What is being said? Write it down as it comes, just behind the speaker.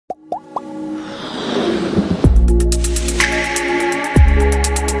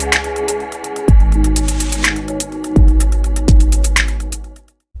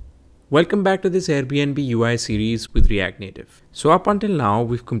Welcome back to this Airbnb UI series with React Native. So up until now,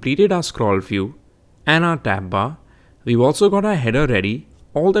 we've completed our scroll view and our tab bar. We've also got our header ready.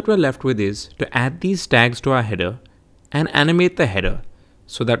 All that we're left with is to add these tags to our header and animate the header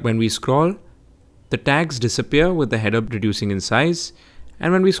so that when we scroll, the tags disappear with the header reducing in size,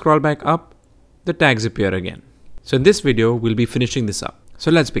 and when we scroll back up, the tags appear again. So in this video, we'll be finishing this up. So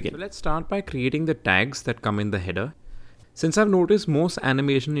let's begin. Let's start by creating the tags that come in the header. Since I've noticed most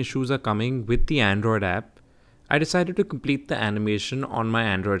animation issues are coming with the Android app, I decided to complete the animation on my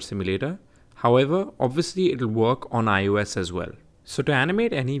Android simulator. However, obviously it'll work on iOS as well. So to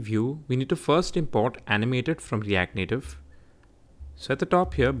animate any view, we need to first import animated from React Native. So at the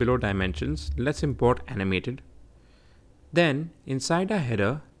top here below dimensions, let's import animated. Then inside our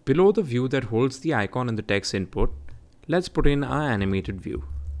header, below the view that holds the icon and the text input, let's put in our animated view.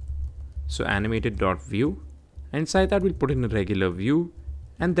 So animated.view. Inside that we'll put in a regular view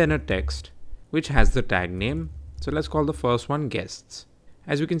and then a text which has the tag name. So let's call the first one guests.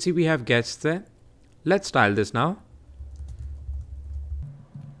 As you can see, we have guests there. Let's style this now.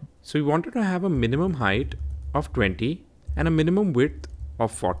 So we wanted to have a minimum height of 20 and a minimum width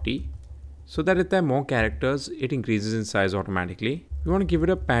of 40 so that if there are more characters, it increases in size automatically. We want to give it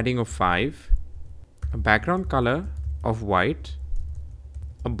a padding of 5, a background color of white,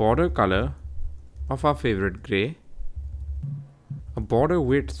 a border color of our favorite gray, a border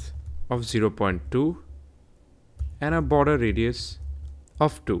width of 0.2 and a border radius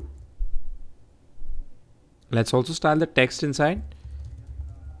of 2. Let's also style the text inside.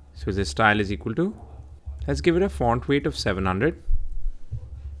 So this style is equal to, let's give it a font weight of 700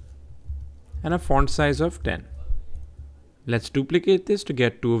 and a font size of 10. Let's duplicate this to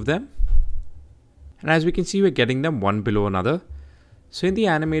get 2 of them. And as we can see, we're getting them one below another. So in the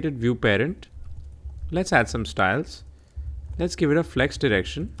animated view parent, let's add some styles. Let's give it a flex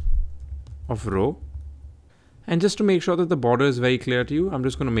direction of row. And just to make sure that the border is very clear to you, I'm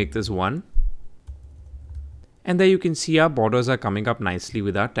just going to make this 1. And there you can see our borders are coming up nicely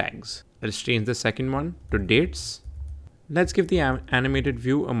with our tags. Let's change the second one to dates. Let's give the animated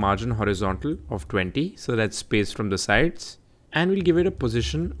view a margin horizontal of 20, so that's space from the sides. And we'll give it a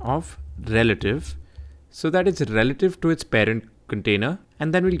position of relative, so that it's relative to its parent container,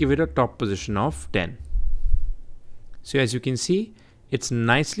 and then we'll give it a top position of 10. So as you can see, it's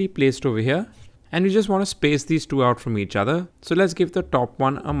nicely placed over here, and we just want to space these two out from each other. So let's give the top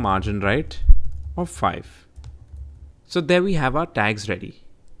one a margin right of 5. So there we have our tags ready.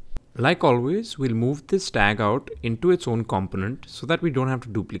 Like always, we'll move this tag out into its own component so that we don't have to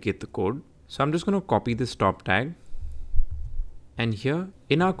duplicate the code. So I'm just going to copy this top tag. And here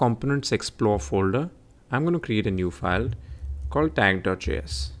in our components explore folder, I'm going to create a new file called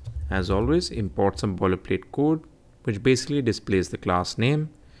tag.js. As always, import some boilerplate code, which basically displays the class name,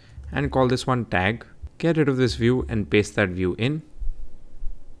 and call this one tag. Get rid of this view and paste that view in.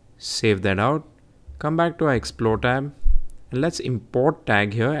 Save that out. Come back to our explore tab. And let's import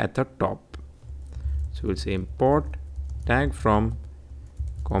tag here at the top. So we'll say import tag from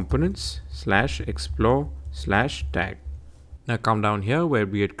components /explore/tag. Now come down here where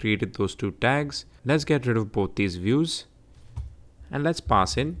we had created those two tags. Let's get rid of both these views and let's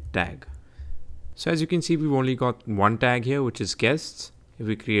pass in tag. So as you can see, we've only got one tag here, which is guests. If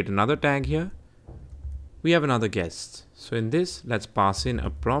we create another tag here, we have another guests. So in this, let's pass in a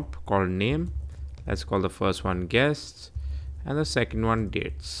prop called name. Let's call the first one guests and the second one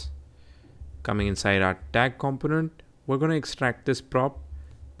dates. Coming inside our tag component, we're going to extract this prop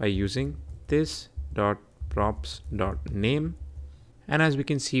by using this.props.name. And as we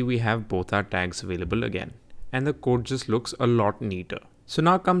can see, we have both our tags available again. And the code just looks a lot neater. So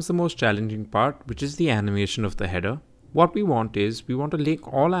now comes the most challenging part, which is the animation of the header. What we want is, we want to link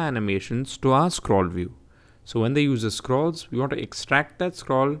all our animations to our scroll view. So when the user scrolls, we want to extract that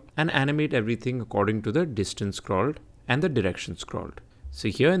scroll and animate everything according to the distance scrolled and the direction scrolled. So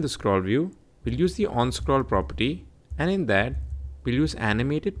here in the scroll view, we'll use the onScroll property, and in that we'll use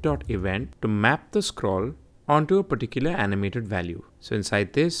animated.event to map the scroll onto a particular animated value. So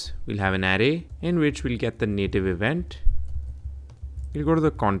inside this, we'll have an array in which we'll get the native event. We'll go to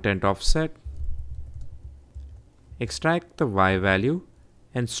the content offset, extract the y value,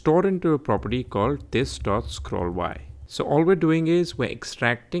 and store into a property called this.scrollY. So all we're doing is we're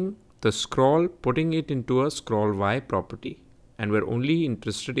extracting the scroll, putting it into a scrollY property, and we're only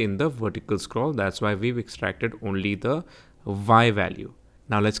interested in the vertical scroll. That's why we've extracted only the y value.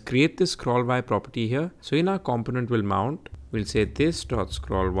 Now let's create this scrollY property here. So in our component will mount, we'll say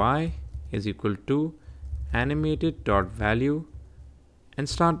this.scrollY is equal to animated.value and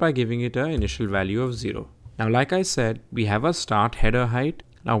start by giving it an initial value of 0. Now, like I said, we have a start header height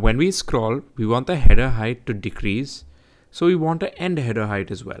Now when we scroll, we want the header height to decrease. So we want an end header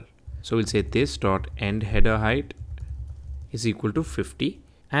height as well. So we'll say this dot end header height is equal to 50.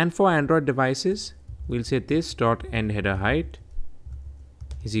 And for Android devices, we'll say this dot end header height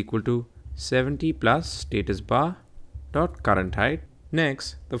is equal to 70 plus status bar dot current height.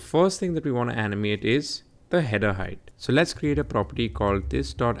 Next, the first thing that we want to animate is the header height. So let's create a property called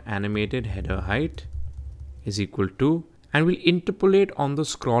this dot animated header height is equal to, and we'll interpolate on the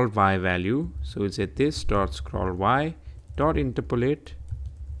scroll y value. So we'll say this dot scroll y dot interpolate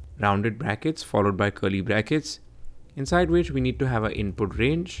rounded brackets followed by curly brackets, inside which we need to have an input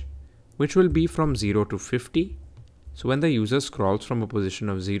range, which will be from 0 to 50. So when the user scrolls from a position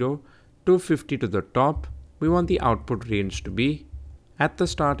of 0 to 50 to the top, we want the output range to be at the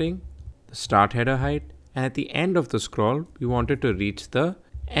starting, the start header height, and at the end of the scroll, we want it to reach the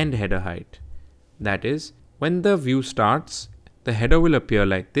end header height. That is, when the view starts, the header will appear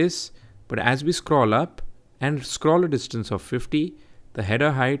like this, but as we scroll up and scroll a distance of 50, the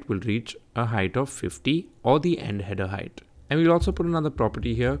header height will reach a height of 50 or the end header height. And we'll also put another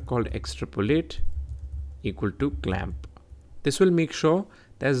property here called extrapolate equal to clamp. This will make sure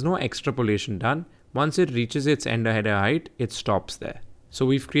there's no extrapolation done. Once it reaches its end header height, it stops there. So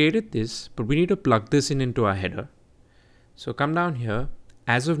we've created this, but we need to plug this into our header. So come down here.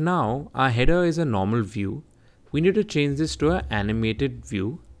 As of now, our header is a normal view. We need to change this to an animated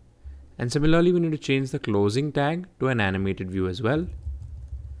view. And similarly, we need to change the closing tag to an animated view as well.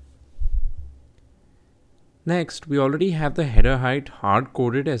 Next, we already have the header height hard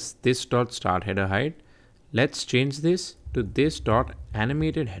coded as this dot start header height. Let's change this to this dot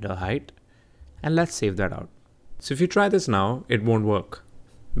animated header height, and let's save that out. So if you try this now, it won't work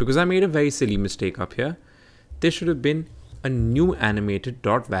because I made a very silly mistake up here. This should have been a new animated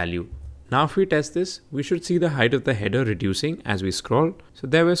dot value. Now if we test this, we should see the height of the header reducing as we scroll. So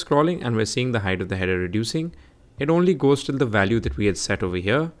there we're scrolling and we're seeing the height of the header reducing. It only goes till the value that we had set over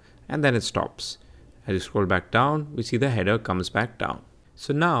here, and then it stops. As we scroll back down, we see the header comes back down.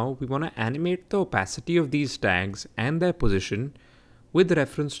 So now we want to animate the opacity of these tags and their position with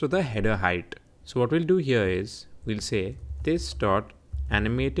reference to the header height. So what we'll do here is we'll say this dot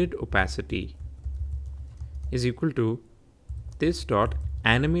animated opacity is equal to this dot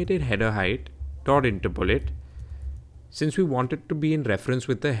animated header height dot interpolate. Since we want it to be in reference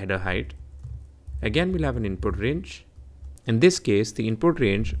with the header height, again we'll have an input range. In this case, the input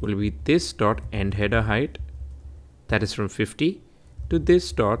range will be this dot end header height, that is from 50, to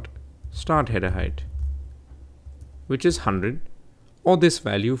this dot start header height, which is 100, or this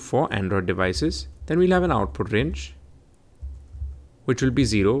value for Android devices. Then we'll have an output range, which will be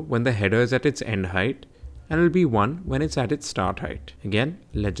 0 when the header is at its end height, and will be 1 when it's at its start height. Again,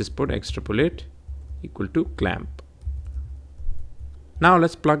 let's just put extrapolate equal to clamp. Now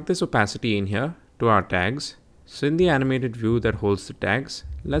let's plug this opacity in here to our tags. So in the animated view that holds the tags,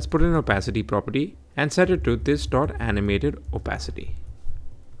 let's put in an opacity property and set it to this dot animated opacity.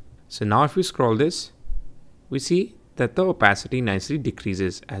 So now if we scroll this, we see that the opacity nicely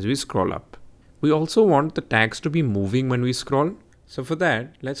decreases as we scroll up. We also want the tags to be moving when we scroll. So for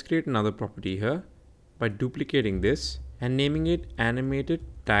that, let's create another property here by duplicating this and naming it animated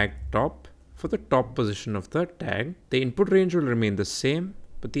tag top for the top position of the tag. The input range will remain the same,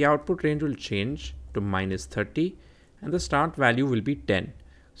 but the output range will change to -30 and the start value will be 10.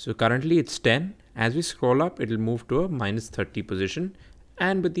 So currently it's 10. As we scroll up, it will move to a -30 position,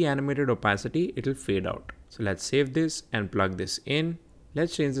 and with the animated opacity, it will fade out. So let's save this and plug this in.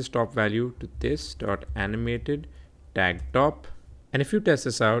 Let's change the top value to this dot animated tag top. And if you test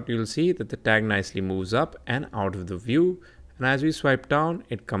this out, you'll see that the tag nicely moves up and out of the view. And as we swipe down,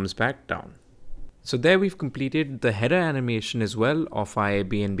 it comes back down. So there we've completed the header animation as well of our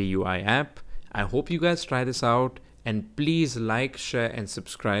Airbnb UI app. I hope you guys try this out, and please like, share and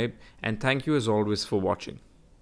subscribe, and thank you as always for watching.